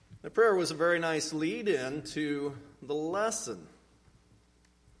The prayer was a very nice lead-in to the lesson.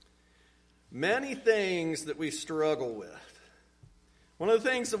 Many things that we struggle with. One of the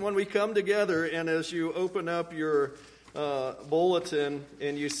things that when we come together, and as you open up your bulletin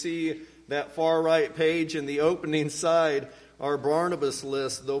and you see that far right page in the opening side, our Barnabas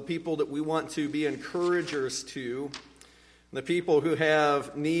list, though people that we want to be encouragers to, the people who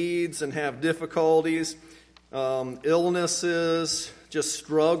have needs and have difficulties, illnesses, just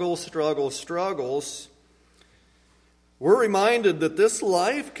struggles. We're reminded that this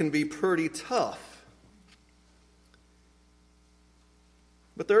life can be pretty tough.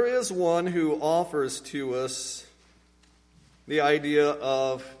 But there is one who offers to us the idea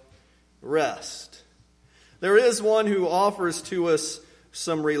of rest. There is one who offers to us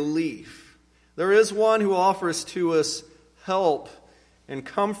some relief. There is one who offers to us help and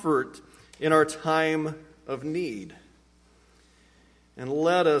comfort in our time of need. And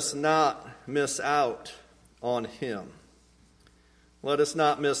let us not miss out on him. Let us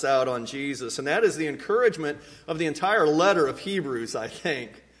not miss out on Jesus. And that is the encouragement of the entire letter of Hebrews, I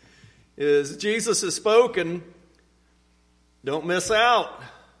think. Is Jesus has spoken, don't miss out.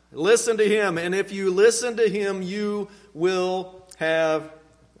 Listen to him. And if you listen to him, you will have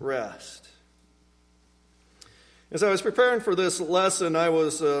rest. As I was preparing for this lesson, I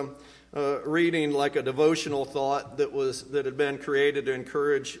was reading like a devotional thought that had been created to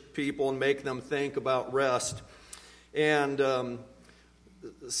encourage people and make them think about rest. And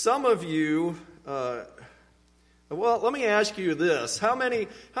some of you, let me ask you this: how many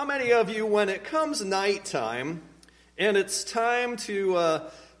of you, when it comes nighttime and it's time to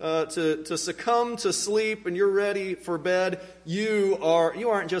succumb to sleep and you're ready for bed, you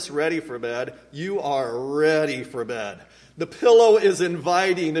aren't just ready for bed, you are ready for bed. The pillow is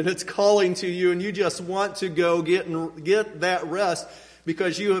inviting and it's calling to you, and you just want to go get that rest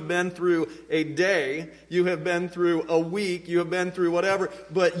because you have been through a day, you have been through a week, you have been through whatever,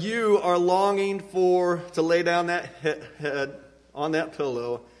 but you are longing to lay down that head on that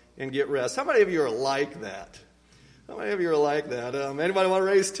pillow and get rest. How many of you are like that? How many of you are like that? Anybody want to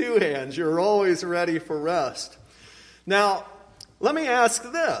raise two hands? You're always ready for rest. Now, let me ask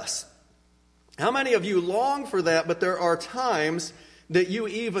this. How many of you long for that, but there are times that you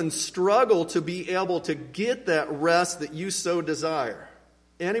even struggle to be able to get that rest that you so desire?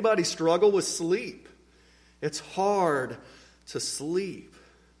 Anybody struggle with sleep? It's hard to sleep.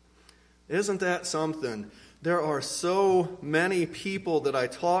 Isn't that something? There are so many people that I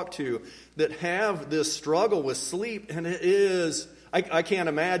talk to that have this struggle with sleep, and it is, I can't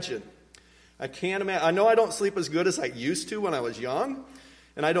imagine. I know I don't sleep as good as I used to when I was young,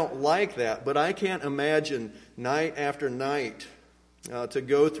 and I don't like that, but I can't imagine night after night to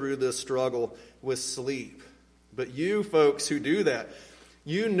go through this struggle with sleep. But you folks who do that,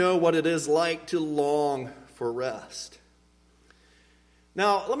 you know what it is like to long for rest.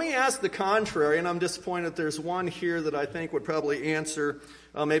 Now, let me ask the contrary, and I'm disappointed there's one here that I think would probably answer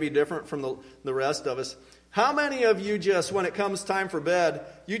maybe different from the rest of us. How many of you just, when it comes time for bed,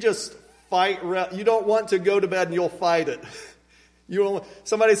 you just fight, you don't want to go to bed and you'll fight it?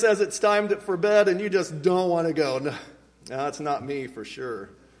 Somebody says it's time for bed and you just don't want to go. No, that's not me for sure.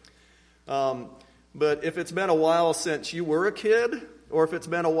 But if it's been a while since you were a kid, or if it's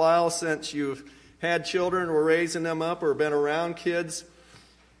been a while since you've had children or raising them up or been around kids,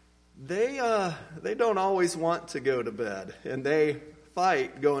 they don't always want to go to bed, and they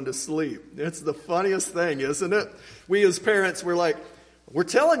fight going to sleep. It's the funniest thing, isn't it? We as parents, we're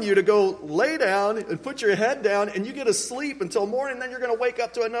telling you to go lay down and put your head down, and you get to sleep until morning, then you're going to wake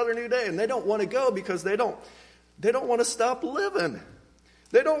up to another new day. And they don't want to go because they don't want to stop living.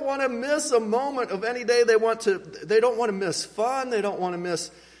 They don't want to miss a moment of any day. They don't want to miss fun. They don't want to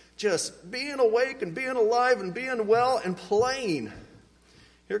miss just being awake and being alive and being well and playing.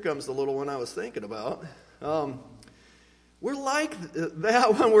 Here comes the little one I was thinking about. We're like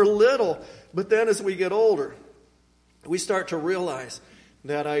that when we're little, but then as we get older, we start to realize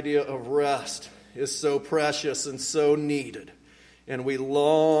that idea of rest is so precious and so needed, and we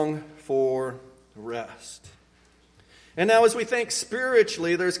long for rest. And now as we think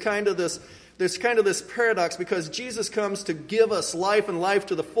spiritually, there's kind of this paradox, because Jesus comes to give us life and life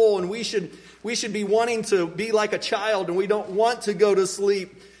to the full, and we should be wanting to be like a child, and we don't want to go to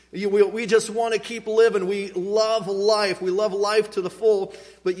sleep. We just want to keep living. We love life. We love life to the full.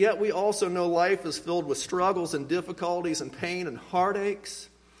 But yet we also know life is filled with struggles and difficulties and pain and heartaches.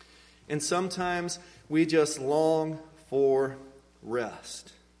 And sometimes we just long for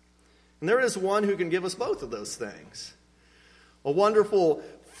rest. And there is one who can give us both of those things. A wonderful,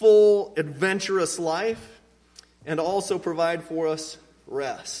 full, adventurous life, and also provide for us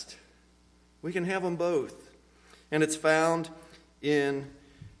rest. We can have them both. And it's found in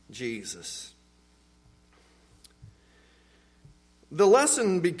Jesus. The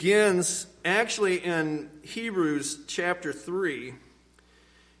lesson begins actually in Hebrews chapter 3.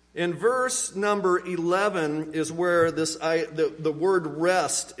 In verse number 11 is where the word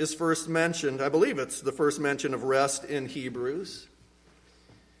rest is first mentioned. I believe it's the first mention of rest in Hebrews.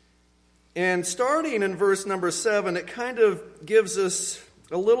 And starting in verse number 7, it kind of gives us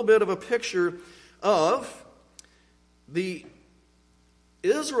a little bit of a picture of the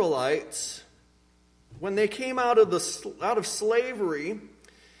Israelites when they came out of slavery,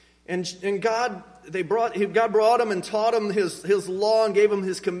 and God brought them and taught them His law and gave them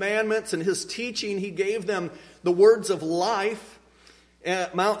His commandments and His teaching. He gave them the words of life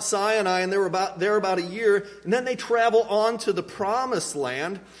at Mount Sinai, and they were there about a year. And then they travel on to the Promised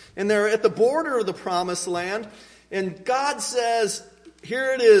Land, and they're at the border of the Promised Land. And God says,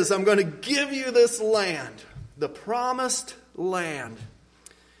 "Here it is. I'm going to give you this land, the Promised Land."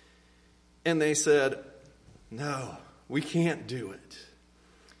 And they said, "No, we can't do it."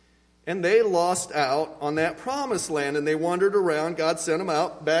 And they lost out on that Promised Land, and they wandered around. God sent them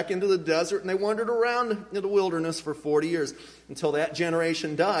out back into the desert, and they wandered around in the wilderness for 40 years until that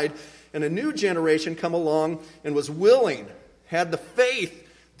generation died. And a new generation come along and was willing, had the faith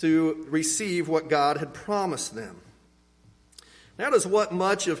to receive what God had promised them. That is what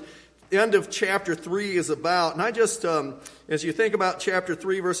much of the end of chapter 3 is about. And I just, as you think about chapter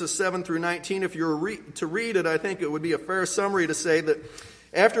 3, verses 7 through 19, if you were to read it, I think it would be a fair summary to say that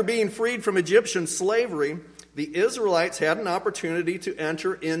after being freed from Egyptian slavery, the Israelites had an opportunity to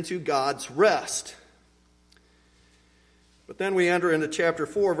enter into God's rest. But then we enter into chapter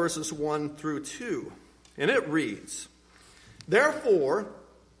 4, verses 1 through 2. And it reads, "Therefore,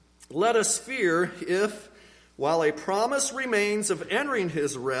 let us fear if, while a promise remains of entering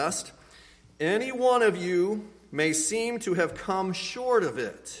His rest, any one of you may seem to have come short of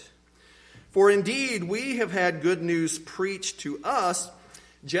it. For indeed, we have had good news preached to us,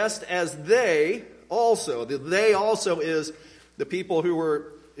 just as they also." The they also is the people who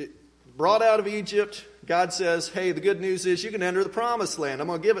were brought out of Egypt. God says, "Hey, the good news is you can enter the Promised Land. I'm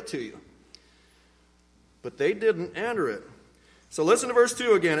going to give it to you." But they didn't enter it. So listen to verse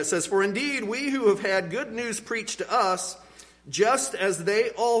 2 again. It says, "For indeed, we who have had good news preached to us, just as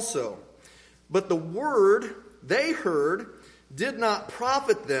they also. But the word they heard did not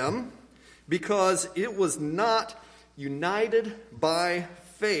profit them, because it was not united by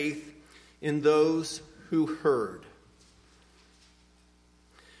faith in those who heard."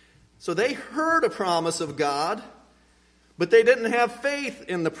 So they heard a promise of God, but they didn't have faith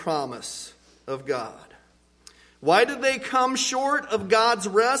in the promise of God. Why did they come short of God's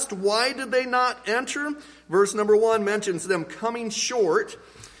rest? Why did they not enter? Verse number 1 mentions them coming short,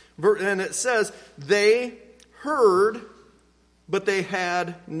 and it says, they heard, but they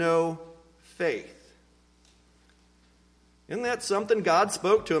had no faith. Isn't that something? God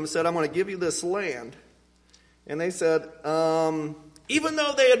spoke to them and said, "I'm going to give you this land." And they said, even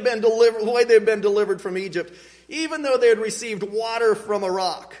though they had been delivered, the way they had been delivered from Egypt, even though they had received water from a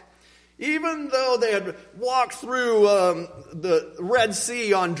rock, even though they had walked through the Red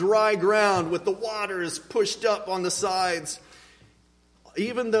Sea on dry ground with the waters pushed up on the sides,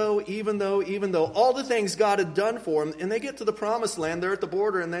 even though all the things God had done for them, and they get to the Promised Land, they're at the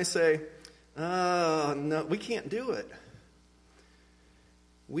border, and they say, "No, we can't do it.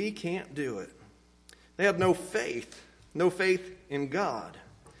 We can't do it." They had no faith in God.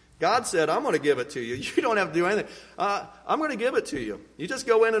 God said, "I'm going to give it to you. You don't have to do anything. I'm going to give it to you. You just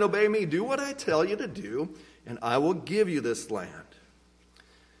go in and obey me. Do what I tell you to do, and I will give you this land."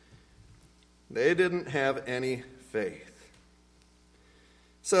 They didn't have any faith.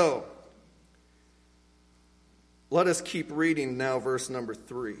 So, let us keep reading now, verse number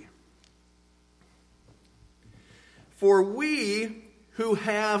 3. "For we who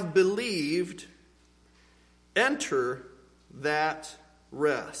have believed enter that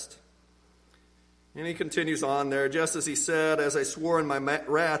rest." And he continues on there, "Just as he said, as I swore in my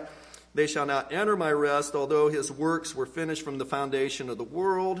wrath, they shall not enter my rest, although his works were finished from the foundation of the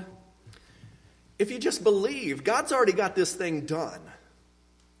world." If you just believe, God's already got this thing done.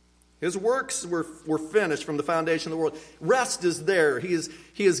 His works were finished from the foundation of the world. Rest is there. He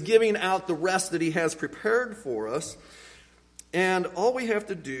is giving out the rest that he has prepared for us. And all we have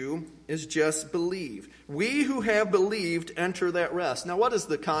to do is just believe. We who have believed enter that rest. Now, what is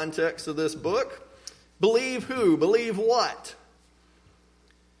the context of this book? Believe who? Believe what?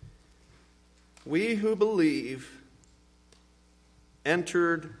 We who believe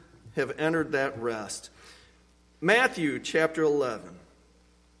have entered that rest. Matthew chapter 11.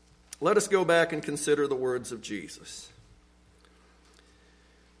 let us go back and consider the words of Jesus.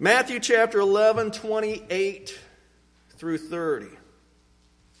 Matthew chapter 11, 28 through 30.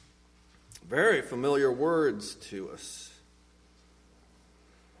 Very familiar words to us.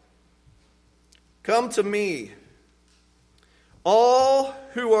 Come to me, all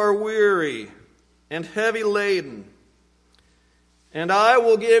who are weary and heavy laden, and I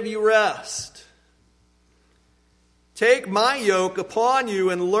will give you rest. Take my yoke upon you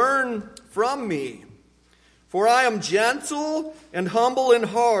and learn from me, for I am gentle and humble in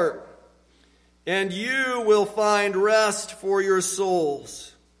heart, and you will find rest for your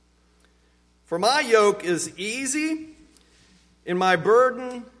souls. For my yoke is easy, and my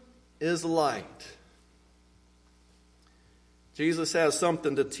burden is light. Jesus has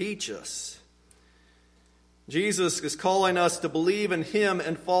something to teach us. Jesus is calling us to believe in Him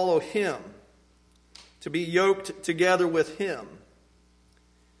and follow Him, to be yoked together with Him.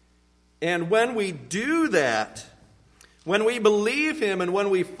 And when we do that, when we believe Him and when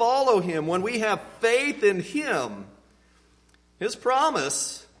we follow Him, when we have faith in Him, His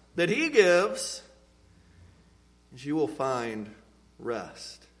promise that He gives is you will find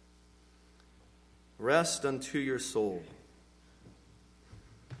rest. Rest unto your soul.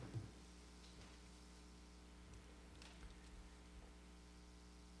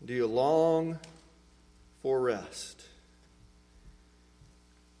 Do you long for rest?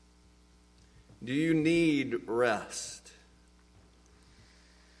 Do you need rest?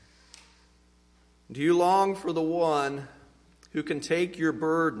 Do you long for the one who can take your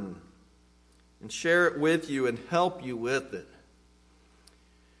burden and share it with you and help you with it?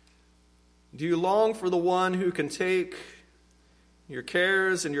 Do you long for the one who can take your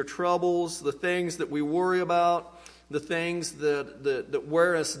cares and your troubles, the things that we worry about, the things that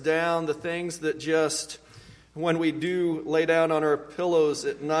wear us down, the things that just, when we do lay down on our pillows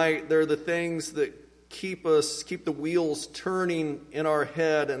at night, they're the things that keep the wheels turning in our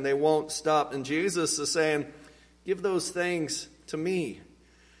head and they won't stop. And Jesus is saying, give those things to me.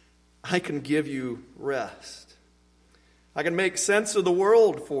 I can give you rest. I can make sense of the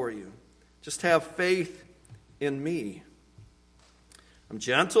world for you. Just have faith in me. I'm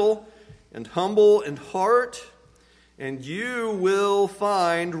gentle and humble in heart, and you will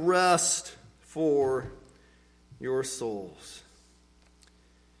find rest for your souls.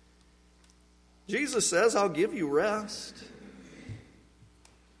 Jesus says, I'll give you rest.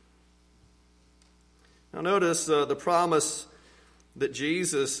 Now notice the promise that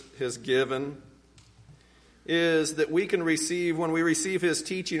Jesus has given is that we can receive, when we receive His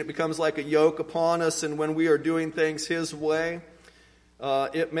teaching, it becomes like a yoke upon us, and when we are doing things His way,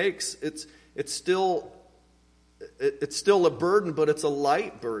 it's still a burden, but it's a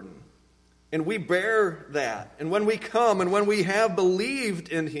light burden. And we bear that. And when we come and when we have believed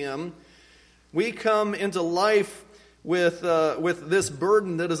in Him, we come into life with this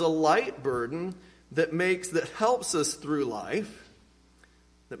burden that is a light burden that helps us through life,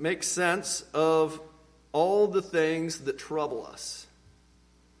 that makes sense of all the things that trouble us.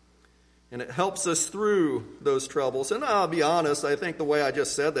 And it helps us through those troubles. And I'll be honest, I think the way I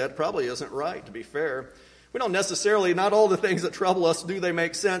just said that probably isn't right, to be fair. We don't necessarily, not all the things that trouble us do they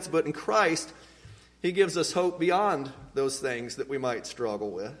make sense, but in Christ, He gives us hope beyond those things that we might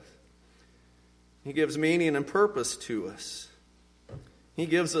struggle with. He gives meaning and purpose to us. He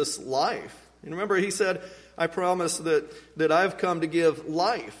gives us life. And remember, He said, I promise that I've come to give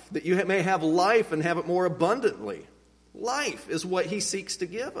life, that you may have life and have it more abundantly. Life is what He seeks to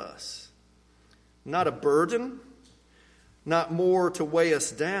give us. Not a burden, not more to weigh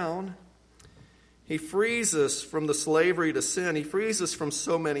us down. He frees us from the slavery to sin. He frees us from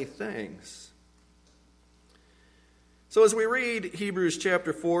so many things. So as we read Hebrews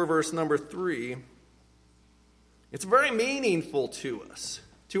chapter 4, verse number 3, it's very meaningful to us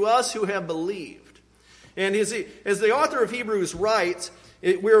who have believed. And as the author of Hebrews writes,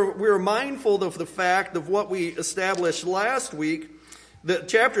 we're mindful of the fact of what we established last week, that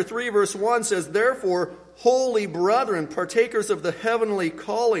chapter 3, verse 1 says, therefore, holy brethren, partakers of the heavenly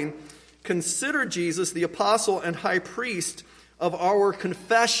calling, consider Jesus the apostle and high priest of our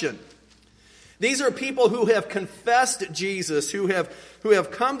confession. These are people who have confessed Jesus, who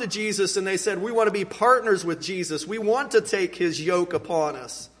have come to Jesus and they said, we want to be partners with Jesus. We want to take His yoke upon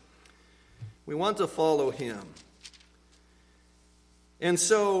us. We want to follow Him. And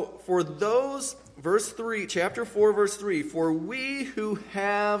so for those, verse 3, chapter 4, verse 3, for we who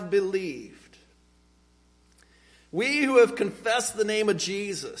have believed, we who have confessed the name of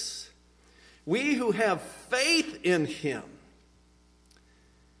Jesus, we who have faith in Him,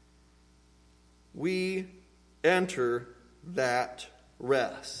 we enter that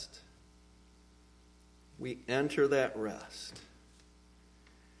rest. we enter that rest.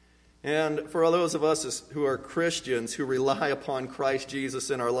 And for those of us who are Christians, who rely upon Christ Jesus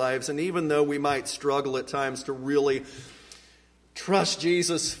in our lives, and even though we might struggle at times to really trust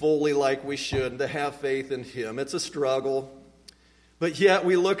Jesus fully like we should, to have faith in Him, it's a struggle. But yet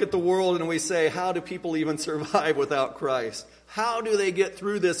we look at the world and we say, how do people even survive without Christ? How do they get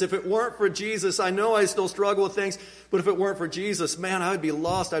through this? If it weren't for Jesus, I know I still struggle with things, but if it weren't for Jesus, man, I would be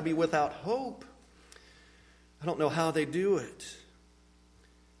lost. I'd be without hope. I don't know how they do it.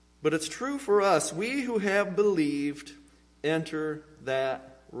 But it's true for us. We who have believed enter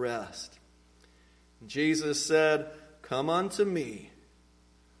that rest. Jesus said, "Come unto me,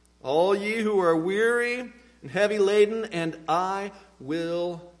 all ye who are weary and heavy laden, and I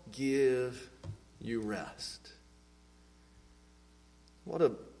will give you rest." What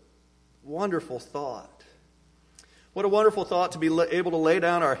a wonderful thought. What a wonderful thought to be able to lay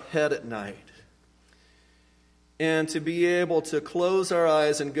down our head at night and to be able to close our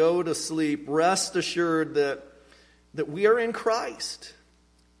eyes and go to sleep, rest assured that we are in Christ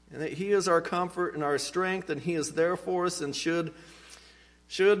and that He is our comfort and our strength, and He is there for us. And should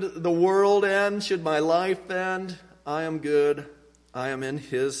the world end, should my life end, I am good. I am in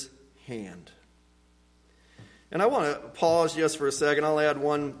His hand. And I want to pause just for a second. I'll add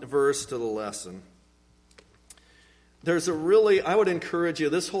one verse to the lesson. I would encourage you,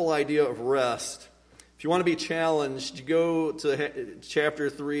 this whole idea of rest, if you want to be challenged, go to chapter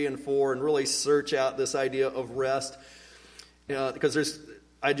 3 and 4 and really search out this idea of rest. Because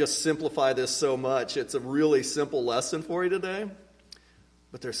I just simplify this so much. It's a really simple lesson for you today.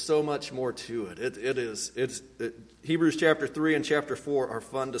 But there's so much more to it. Hebrews chapter 3 and chapter 4 are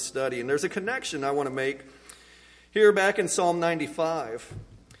fun to study. And there's a connection I want to make here back in Psalm 95.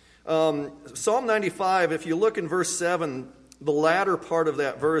 Psalm 95, if you look in verse 7, the latter part of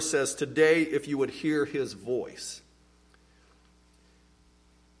that verse says, "Today, if you would hear His voice."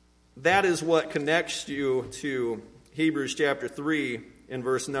 That is what connects you to Hebrews chapter 3 in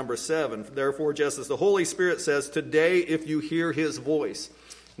verse number 7. "Therefore, just as the Holy Spirit says, today, if you hear His voice."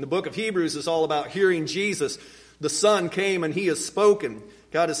 And the book of Hebrews is all about hearing Jesus. The Son came and He has spoken.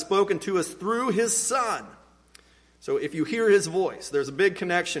 God has spoken to us through His Son. So if you hear His voice, there's a big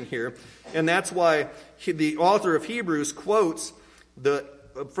connection here. And that's why the author of Hebrews quotes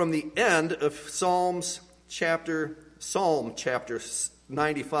from the end of Psalm chapter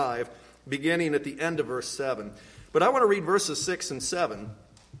 95, beginning at the end of verse 7. But I want to read verses 6 and 7.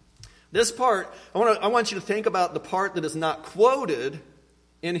 This part, I want you to think about the part that is not quoted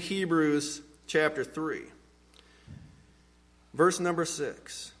in Hebrews chapter 3. Verse number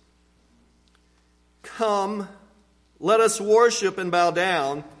 6. "Come, let us worship and bow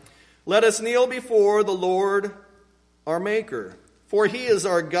down. Let us kneel before the Lord our Maker, for He is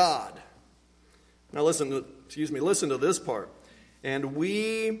our God." Now listen to this part. "And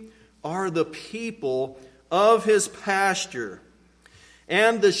we are the people of His pasture,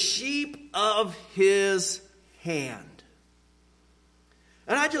 and the sheep of His hand."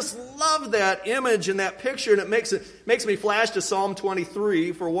 And I just love that image and that picture, and it makes me flash to Psalm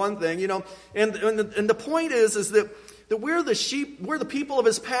 23 for one thing, And the point is that we're the sheep, we're the people of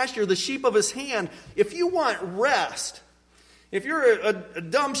His pasture, the sheep of His hand. If you want rest, if you're a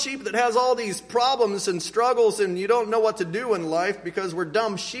dumb sheep that has all these problems and struggles and you don't know what to do in life because we're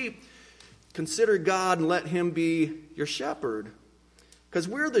dumb sheep, consider God and let Him be your shepherd. Because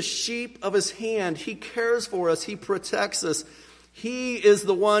we're the sheep of His hand. He cares for us. He protects us. He is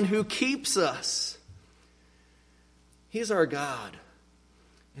the one who keeps us. He's our God.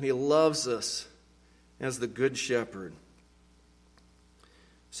 And He loves us as the good shepherd.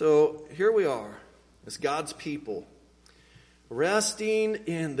 So here we are as God's people, resting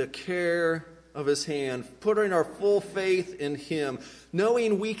in the care of His hand, putting our full faith in Him,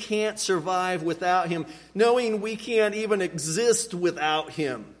 knowing we can't survive without Him, knowing we can't even exist without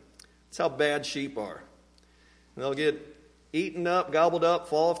Him. That's how bad sheep are. They'll get eaten up, gobbled up,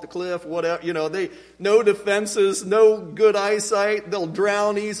 fall off the cliff, whatever. No defenses, no good eyesight. They'll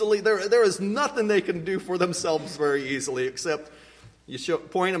drown easily. There is nothing they can do for themselves very easily except you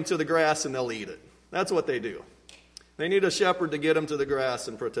point them to the grass and they'll eat it. That's what they do. They need a shepherd to get them to the grass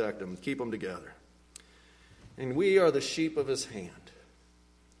and protect them, keep them together. And we are the sheep of His hand.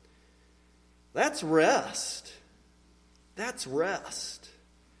 That's rest. That's rest.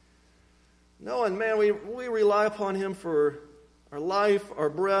 Knowing, man, we rely upon Him for our life, our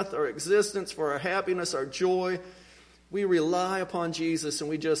breath, our existence, for our happiness, our joy. We rely upon Jesus and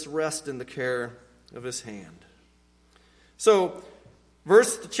we just rest in the care of His hand. So,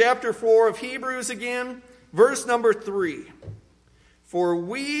 chapter 4 of Hebrews again, verse number 3. "For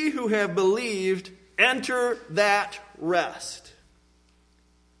we who have believed enter that rest.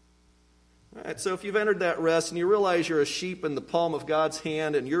 All right, so if you've entered that rest and you realize you're a sheep in the palm of God's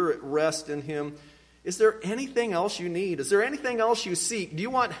hand and you're at rest in Him, is there anything else you need? Is there anything else you seek? Do you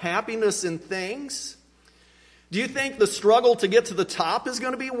want happiness in things? Do you think the struggle to get to the top is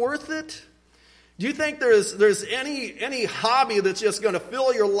going to be worth it? Do you think there's any hobby that's just going to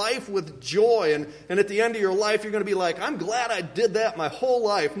fill your life with joy, and at the end of your life you're going to be like, I'm glad I did that my whole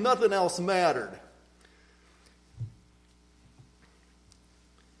life. Nothing else mattered.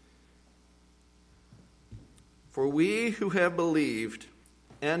 For we who have believed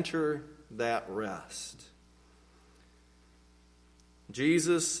enter that rest.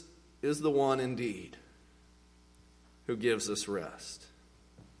 Jesus is the one indeed who gives us rest.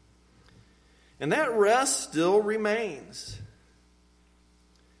 And that rest still remains.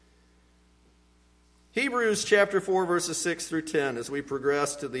 Hebrews chapter 4, verses 6 through 10, as we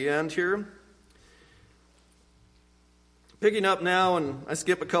progress to the end here. Picking up now, and I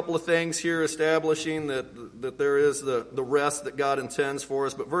skip a couple of things here, establishing that there is the rest that God intends for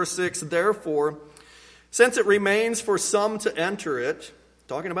us. But verse 6, therefore, since it remains for some to enter it,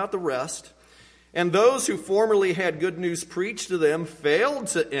 talking about the rest, and those who formerly had good news preached to them failed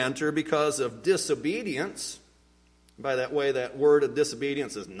to enter because of disobedience. By that way, that word of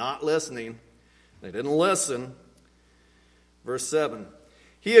disobedience is not listening. They didn't listen. Verse 7,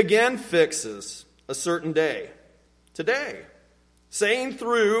 he again fixes a certain day, today, saying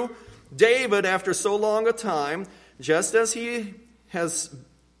through David after so long a time, just as has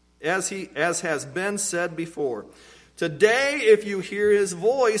been said before, today if you hear his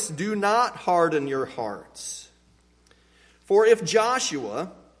voice, do not harden your hearts. For if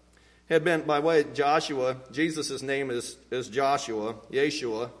Joshua had been, by the way, Joshua, Jesus' name is Joshua,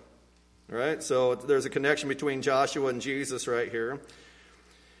 Yeshua, right? So there's a connection between Joshua and Jesus right here.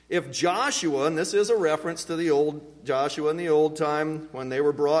 If Joshua, and this is a reference to the old Joshua in the old time when they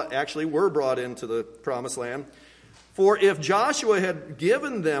were brought into the promised land. For if Joshua had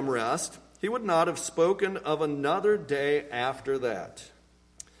given them rest, he would not have spoken of another day after that.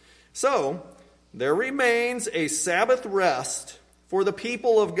 So, there remains a Sabbath rest for the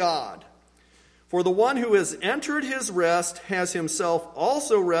people of God. For the one who has entered his rest has himself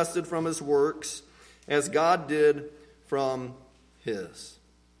also rested from his works, as God did from his.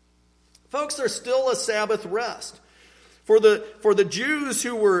 Folks, there's still a Sabbath rest. For the Jews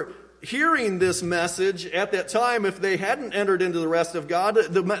who were hearing this message at that time, if they hadn't entered into the rest of God,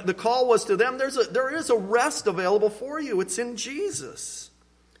 the call was to them, there is a rest available for you. It's in Jesus.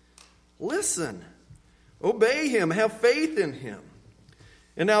 Listen. Obey him. Have faith in him.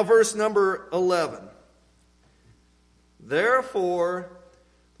 And now verse number 11. Therefore,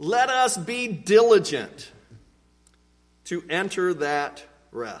 let us be diligent to enter that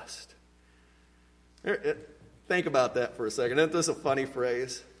rest. Think about that for a second. Isn't this a funny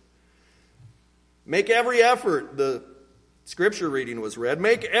phrase? Make every effort. The scripture reading was read.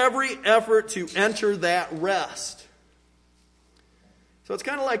 Make every effort to enter that rest. So it's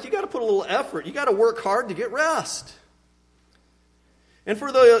kind of like you got to put a little effort. You got to work hard to get rest. And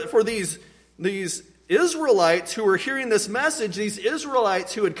for these Israelites who were hearing this message, these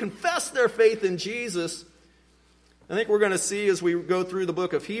Israelites who had confessed their faith in Jesus, I think we're going to see as we go through the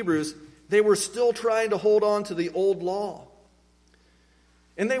book of Hebrews, they were still trying to hold on to the old law.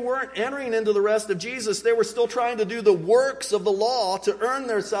 And they weren't entering into the rest of Jesus. They were still trying to do the works of the law to earn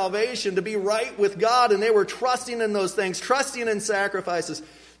their salvation, to be right with God. And they were trusting in those things, trusting in sacrifices,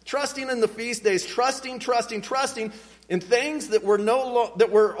 trusting in the feast days, trusting in things that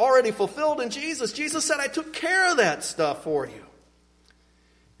were already fulfilled in Jesus. Jesus said, I took care of that stuff for you.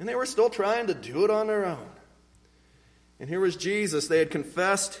 And they were still trying to do it on their own. And here was Jesus. They had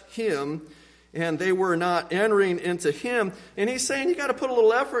confessed him, and they were not entering into him. And he's saying you got to put a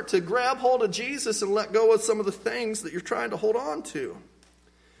little effort to grab hold of Jesus and let go of some of the things that you're trying to hold on to.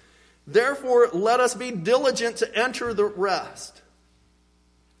 Therefore, let us be diligent to enter the rest.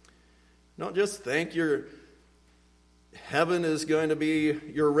 Don't just think your heaven is going to be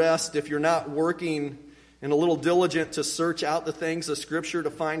your rest if you're not working and a little diligent to search out the things of Scripture to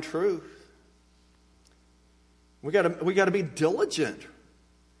find truth. We got to be diligent.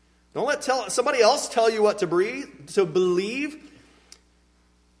 Don't let somebody else tell you what to believe.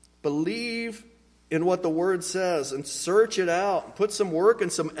 Believe in what the Word says and search it out. Put some work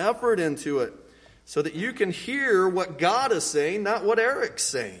and some effort into it so that you can hear what God is saying, not what Eric's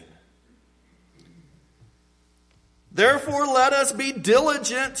saying. Therefore, let us be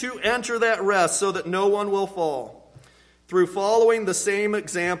diligent to enter that rest so that no one will fall through following the same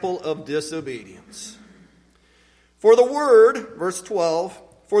example of disobedience. For the word, verse 12,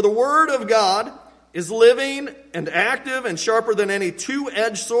 for the word of God is living and active and sharper than any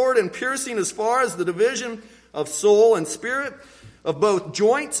two-edged sword, and piercing as far as the division of soul and spirit, of both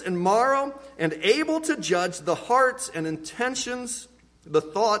joints and marrow, and able to judge the hearts and intentions, the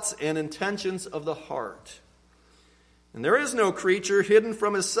thoughts and intentions of the heart. And there is no creature hidden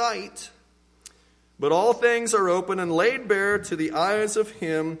from his sight, but all things are open and laid bare to the eyes of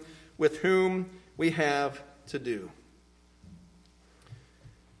him with whom we have to do.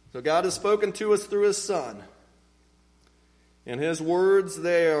 So God has spoken to us through his Son. And his words,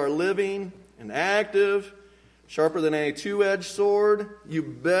 they are living and active, sharper than any two-edged sword. You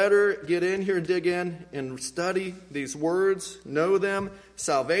better get in here, dig in, and study these words, know them.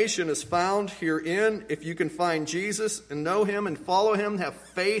 Salvation is found herein. If you can find Jesus and know him and follow him, have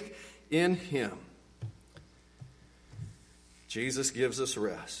faith in him. Jesus gives us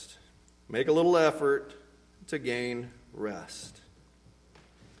rest. Make a little effort to gain rest.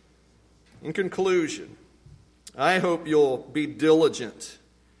 In conclusion, I hope you'll be diligent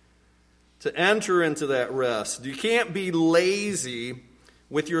to enter into that rest. You can't be lazy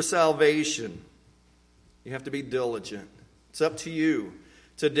with your salvation. You have to be diligent. It's up to you.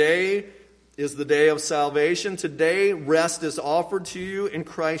 Today is the day of salvation. Today, rest is offered to you in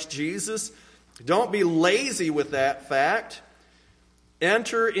Christ Jesus. Don't be lazy with that fact.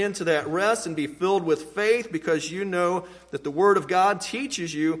 Enter into that rest and be filled with faith, because you know that the Word of God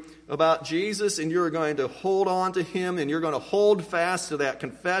teaches you about Jesus, and you're going to hold on to him, and you're going to hold fast to that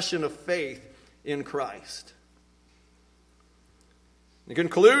confession of faith in Christ. The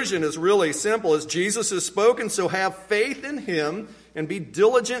conclusion is really simple. As Jesus has spoken, so have faith in him and be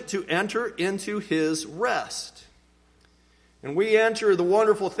diligent to enter into his rest. And we enter, the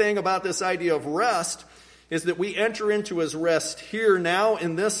wonderful thing about this idea of rest is that we enter into his rest here now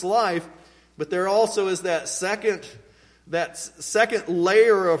in this life, but there also is that second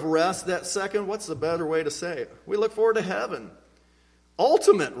layer of rest, what's the better way to say it? We look forward to heaven.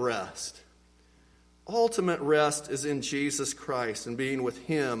 Ultimate rest. Ultimate rest is in Jesus Christ and being with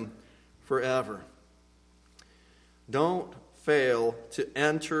him forever. Don't fail to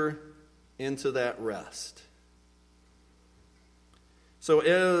enter into that rest. So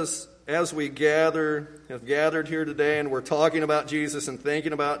as we have gathered here today, and we're talking about Jesus and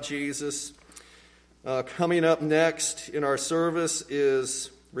thinking about Jesus, coming up next in our service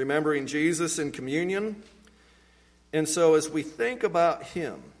is remembering Jesus in communion. And so as we think about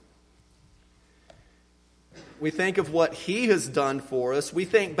him, we think of what he has done for us. We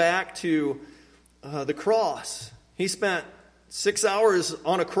think back to the cross. He spent 6 hours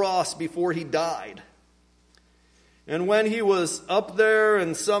on a cross before he died. And when he was up there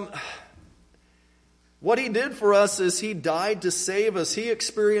and what he did for us is he died to save us. He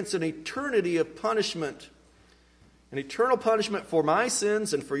experienced an eternity of punishment. An eternal punishment for my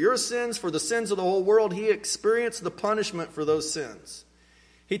sins and for your sins, for the sins of the whole world. He experienced the punishment for those sins.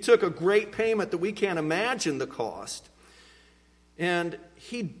 He took a great payment that we can't imagine the cost. And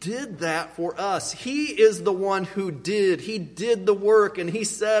he did that for us. He is the one who did. He did the work. And he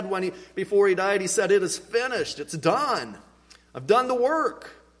said before he died, he said, "It is finished. It's done. I've done the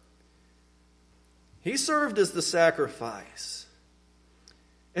work." He served as the sacrifice.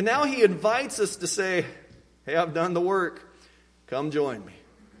 And now he invites us to say, "Hey, I've done the work. Come join me.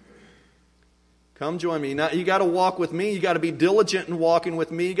 Come join me." Now, you got to walk with me. You got to be diligent in walking with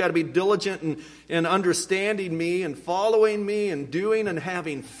me. You got to be diligent in understanding me and following me and doing and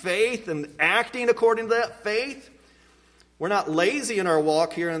having faith and acting according to that faith. We're not lazy in our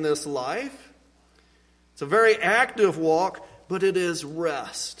walk here in this life. It's a very active walk, but it is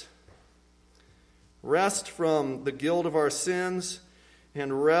rest. Rest from the guilt of our sins,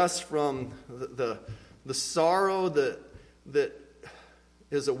 and rest from the sorrow that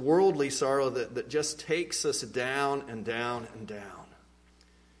is a worldly sorrow that just takes us down and down and down.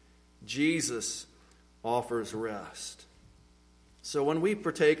 Jesus offers rest. So when we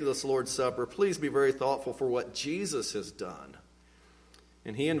partake of this Lord's Supper, please be very thoughtful for what Jesus has done.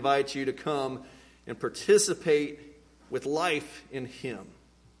 And he invites you to come and participate with life in him.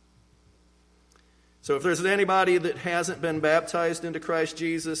 So if there's anybody that hasn't been baptized into Christ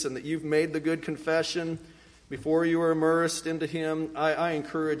Jesus and that you've made the good confession before you were immersed into him, I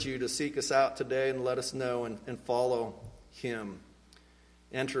encourage you to seek us out today and let us know and follow him.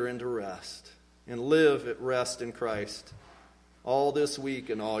 Enter into rest and live at rest in Christ all this week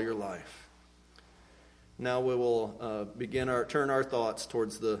and all your life. Now we will turn our thoughts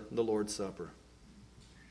towards the Lord's Supper.